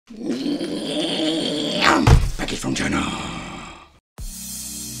channel.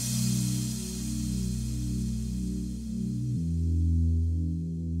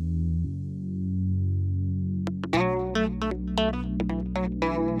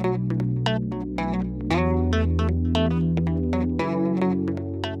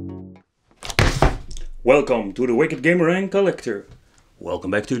 Welcome to the Wicked Gamer and Collector.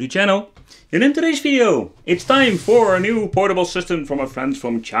 Welcome back to the channel. And in today's video, it's time for a new portable system from our friends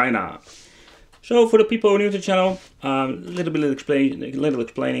from China. So for the people who are new to the channel, a little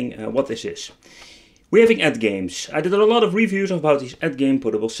explaining what this is. We're having AtGames. I did a lot of reviews about these AtGames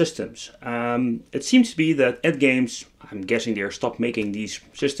portable systems. It seems to be that AtGames, I'm guessing they are stopped making these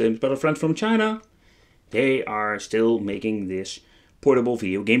systems, but our friends from China, they are still making this portable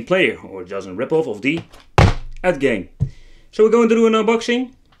video game player, or just a rip-off of the AtGame. So we're going to do an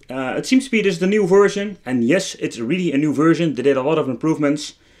unboxing. It seems to be this is the new version, and yes, it's really a new version. They did a lot of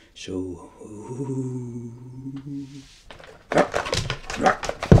improvements. So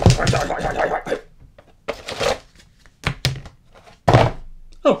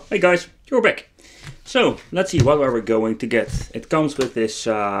oh, hey guys, you're back. So let's see what are we going to get. It comes with this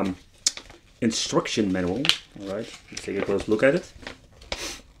instruction manual. All right, let's take a close look at it.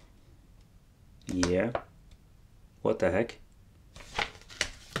 Yeah, what the heck?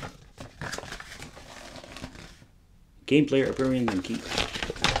 Game player appearing and key.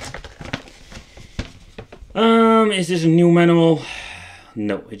 Is this a new manual?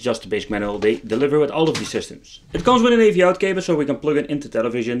 No, it's just a basic manual they deliver with all of these systems. It comes with an AV out cable so we can plug it into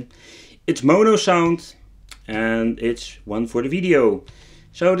television. It's mono sound and it's one for the video.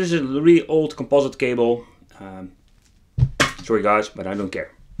 So this is a really old composite cable. Sorry guys, but I don't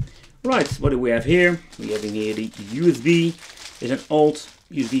care. Right, what do we have here? We have in here the USB. It's an old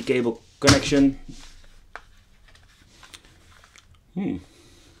USB cable connection.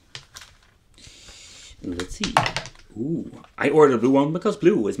 Let's see. Ooh, I ordered a blue one because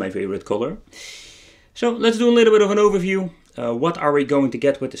blue is my favorite color. So let's do a little bit of an overview. What are we going to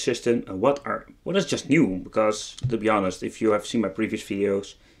get with the system? What is just new? Because to be honest, if you have seen my previous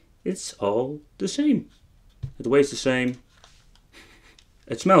videos, it's all the same. It weighs the same.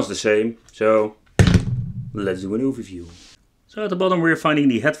 It smells the same. So let's do an overview. So at the bottom we're finding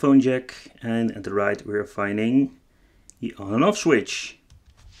the headphone jack, and at the right we're finding the on and off switch.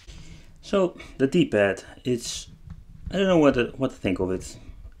 So the D-pad, I don't know what to think of it.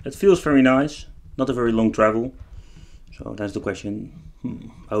 It feels very nice, not a very long travel. So that's the question,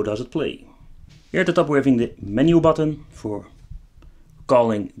 how does it play? Here at the top we're having the menu button for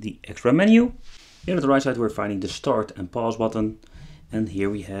calling the extra menu. Here at the right side we're finding the start and pause button. And here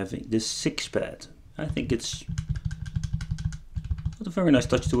we have the 6-pad. I think it's got a very nice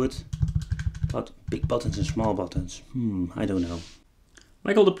touch to it. But big buttons and small buttons, I don't know.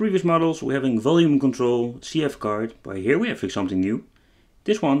 Like all the previous models, we're having volume control, CF card, but here we have something new.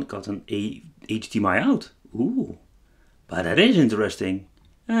 This one got an HDMI out. Ooh, but that is interesting.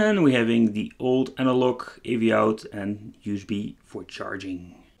 And we're having the old analog AV out and USB for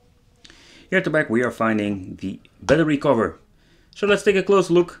charging. Here at the back we are finding the battery cover. So let's take a close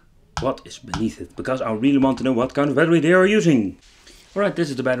look what is beneath it, because I really want to know what kind of battery they are using. Alright,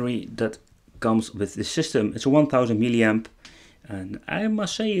 this is the battery that comes with this system. It's a 1000 milliamp. And I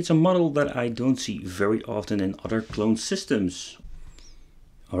must say it's a model that I don't see very often in other clone systems.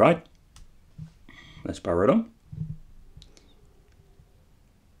 Alright, let's power it on.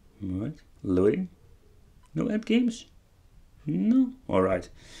 Alright, loading. No AtGames? No? Alright.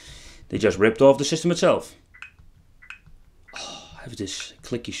 They just ripped off the system itself. Oh, I have this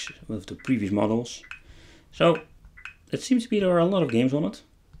clickish with the previous models. So, it seems to be there are a lot of games on it.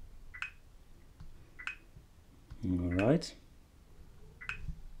 Alright.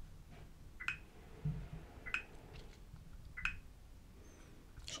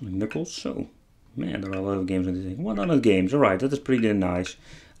 Knuckles. So, man, there are a lot of games on this thing. 100 games. Alright, that is pretty nice.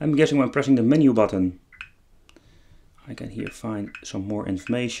 I'm guessing when pressing the menu button, I can here find some more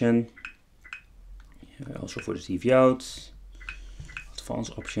information. Also for the TV out,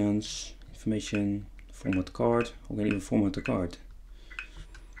 advanced options, information, format card. We can even format the card.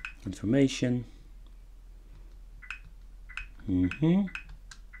 Information.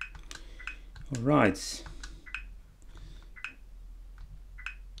 Alright.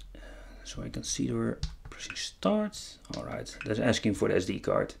 So I can see we're pressing start. Alright, that's asking for the SD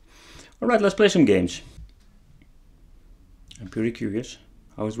card. Alright, let's play some games. I'm pretty curious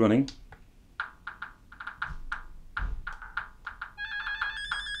how it's running.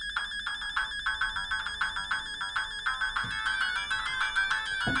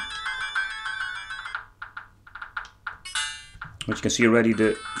 As you can see already,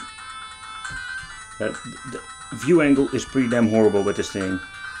 the The view angle is pretty damn horrible with this thing.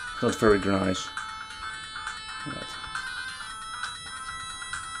 Not very nice. Right.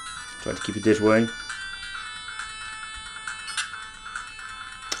 Try to keep it this way.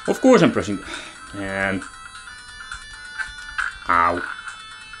 Of course I'm pressing. And ow.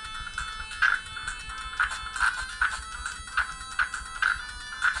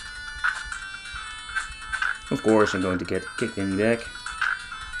 Of course I'm going to get kicked in the back.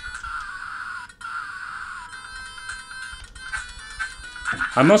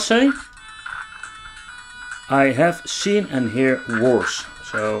 I must say, I have seen and heard worse,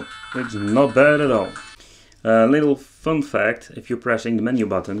 so it's not bad at all. Little fun fact, if you're pressing the menu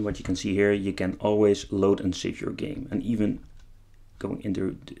button, what you can see here, you can always load and save your game. And even going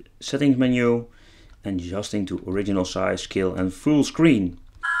into the settings menu and adjusting to original size, scale and full screen.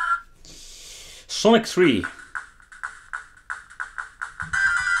 Sonic 3.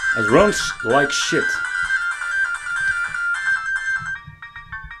 It runs like shit.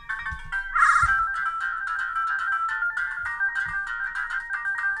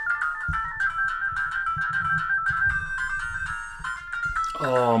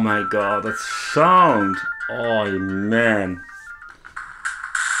 Oh my god, that sound! Oh man.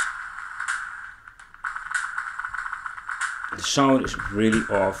 The sound is really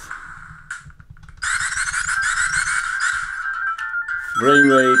off. Frame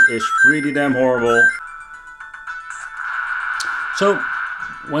rate is pretty damn horrible. So,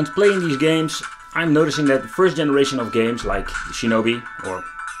 when playing these games, I'm noticing that the first generation of games like Shinobi, or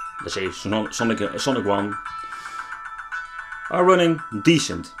let's say Sonic 1, are running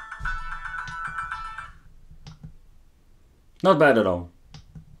decent. Not bad at all.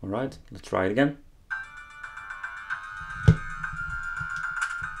 Alright, let's try it again.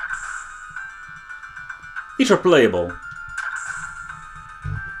 These are playable.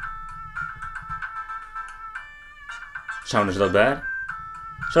 Sound is not bad.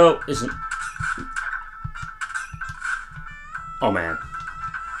 So, isn't... Oh man.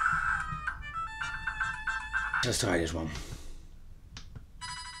 Let's try this one.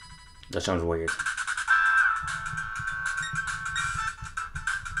 That sounds weird.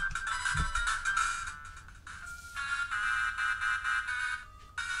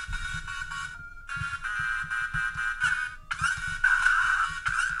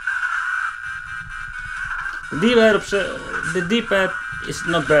 The D-pad is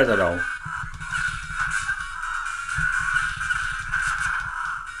not bad at all.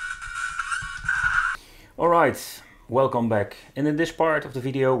 Alright, welcome back. And in this part of the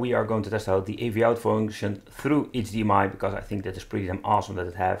video we are going to test out the AV out function through HDMI, because I think that is pretty damn awesome that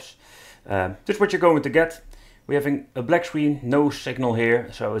it has. This is what you're going to get. We're having a black screen, no signal here,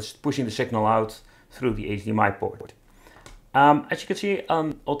 so it's pushing the signal out through the HDMI port. As you can see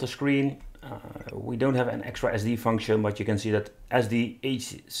on the screen, we don't have an extra SD function, but you can see that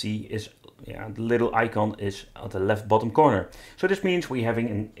SDHC is, the little icon is at the left bottom corner. So this means we're having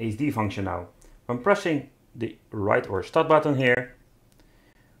an HD function now. When pressing the right or start button here,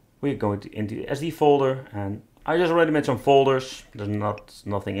 we're going into the SD folder, and I just already made some folders. There's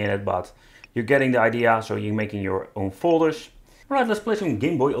nothing in it, but you're getting the idea, so you're making your own folders. Alright, let's play some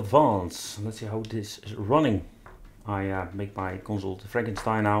Game Boy Advance. Let's see how this is running. I make my console to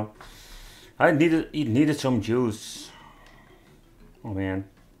Frankenstein now. It needed some juice. Oh man.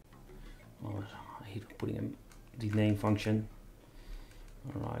 Oh, I hate putting in the name function.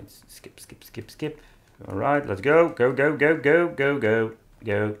 Alright, skip. Alright, let's go. Go.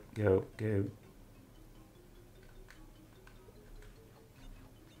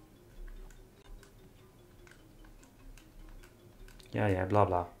 Yeah, blah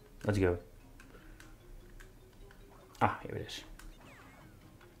blah. Let's go. Ah, here it is.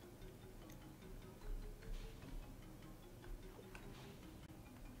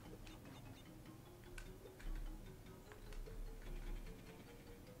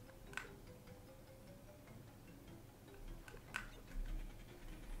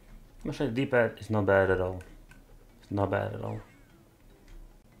 I must say the D-pad is not bad at all. It's not bad at all.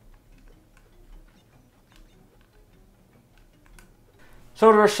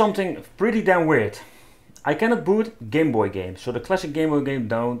 So there's something pretty damn weird. I cannot boot Game Boy games, so the classic Game Boy games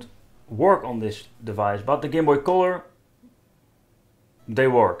don't work on this device, but the Game Boy Color, they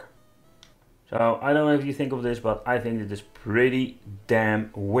work. So I don't know if you think of this, but I think it is pretty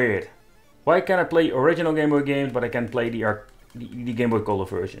damn weird. Why can't I play original Game Boy games, but I can play the Game Boy Color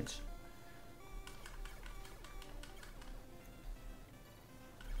versions?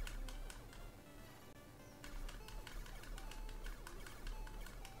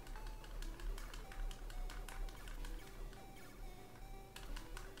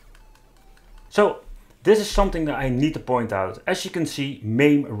 So This is something that I need to point out. As you can see,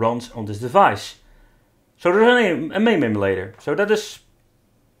 Mame runs on this device. So there's a Mame emulator. So that is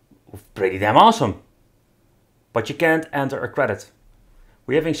pretty damn awesome. But you can't enter a credit.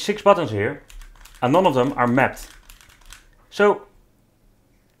 We're having 6 buttons here, and none of them are mapped. So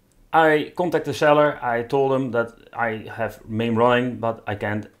I contacted the seller. I told him that I have Mame running, but I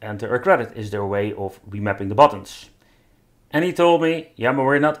can't enter a credit. Is there a way of remapping the buttons? And he told me, yeah, but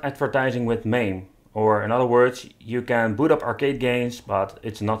we're not advertising with Mame. Or in other words, you can boot up arcade games, but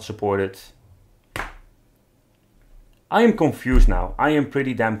it's not supported. I am confused now. I am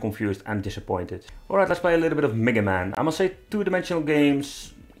pretty damn confused and disappointed. Alright, let's play a little bit of Mega Man. I must say, two-dimensional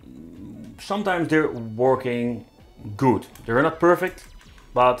games, sometimes they're working good. They're not perfect,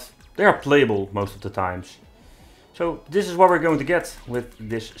 but they are playable most of the times. So this is what we're going to get with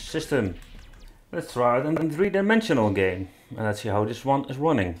this system. Let's try it in a three-dimensional game. And let's see how this one is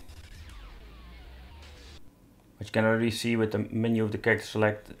running. What you can already see with the menu of the character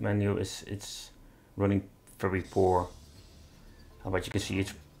select menu is it's running very poor. But you can see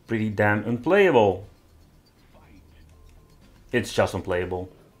it's pretty damn unplayable. It's just unplayable.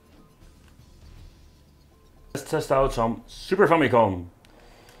 Let's test out some Super Famicom.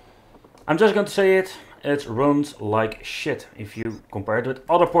 I'm just going to say it, it runs like shit if you compare it with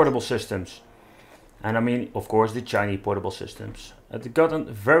other portable systems. And I mean, of course, the Chinese portable systems. It's gotten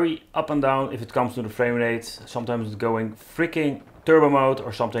very up and down if it comes to the frame rate. Sometimes it's going freaking turbo mode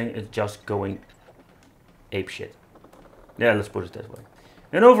or something, it's just going ape shit. Yeah, let's put it that way.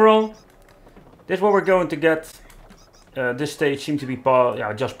 And overall, this is what we're going to get. This stage seems to be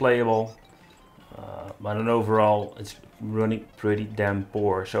just playable. But in overall, it's running pretty damn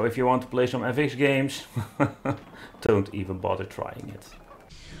poor. So if you want to play some FX games, don't even bother trying it.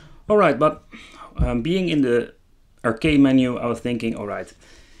 Alright, but being in the arcade menu, I was thinking, alright,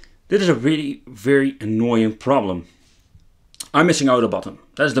 this is a really very annoying problem. I'm missing out a button.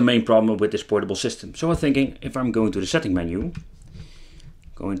 That's the main problem with this portable system. So I'm thinking, if I'm going to the setting menu,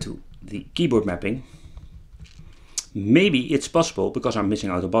 going to the keyboard mapping, maybe it's possible, because I'm missing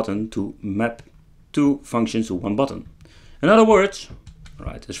out a button, to map 2 functions to 1 button. In other words,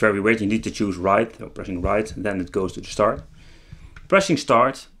 right, it's very weird, you need to choose right, so pressing right, then it goes to the start. Pressing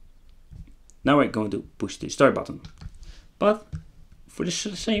start, now we're going to push the start button. But for the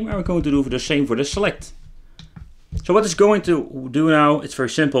same, I'm going to do the same for the select. So what it's going to do now, it's very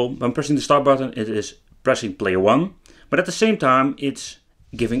simple. When pressing the start button, it is pressing player 1, but at the same time, it's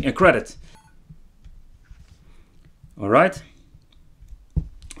giving a credit. Alright,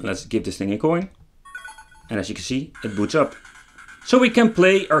 let's give this thing a coin. And as you can see, it boots up. So we can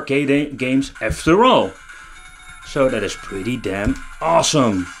play arcade games after all. So that is pretty damn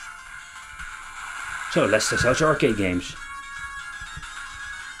awesome. So let's test out your arcade games.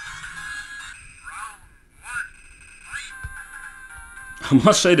 I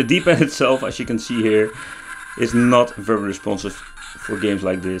must say the D-pad itself, as you can see here, is not very responsive for games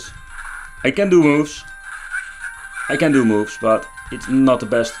like this. I can do moves, but it's not the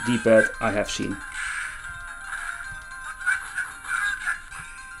best D-pad I have seen.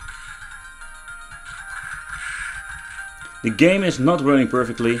 The game is not running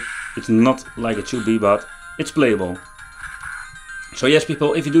perfectly, it's not like it should be, but it's playable. So yes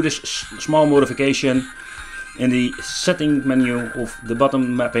people, if you do this small modification in the setting menu of the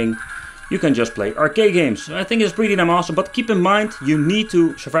button mapping, you can just play arcade games. So I think it's pretty damn awesome, but keep in mind, you need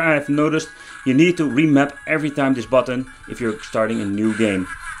to, so far I have noticed, you need to remap every time this button if you're starting a new game.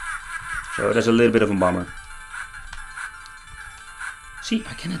 So that's a little bit of a bummer. See,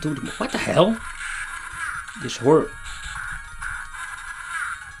 I cannot do the, what the hell? This horror.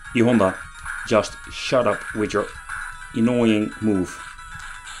 You Honda, just shut up with your annoying move.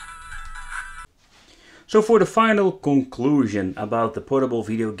 So for the final conclusion about the portable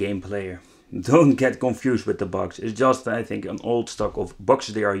video game player, don't get confused with the box. It's just, I think, an old stock of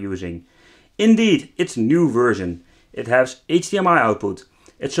boxes they are using. Indeed, it's a new version. It has HDMI output.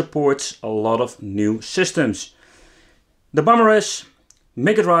 It supports a lot of new systems. The bummer is,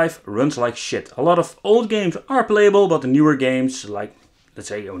 Mega Drive runs like shit. A lot of old games are playable, but the newer games, like, let's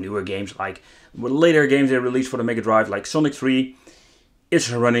say, newer games, like later games they released for the Mega Drive, like Sonic 3, it's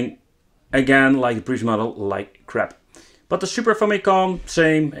running again like the previous model, like crap. But the Super Famicom,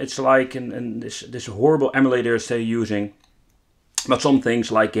 same, it's like this horrible emulators they're using. But some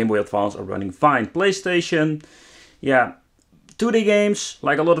things like Game Boy Advance are running fine. PlayStation, yeah, 2D games,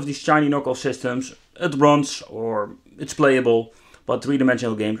 like a lot of these Chinese knockoff systems, it runs or it's playable, but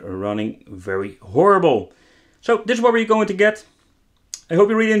three-dimensional games are running very horrible. So this is what we're going to get. I hope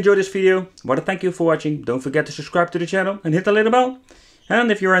you really enjoyed this video. I want to thank you for watching. Don't forget to subscribe to the channel and hit the little bell.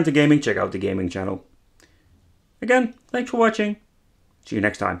 And if you're into gaming, check out the gaming channel. Again, thanks for watching. See you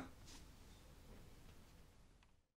next time.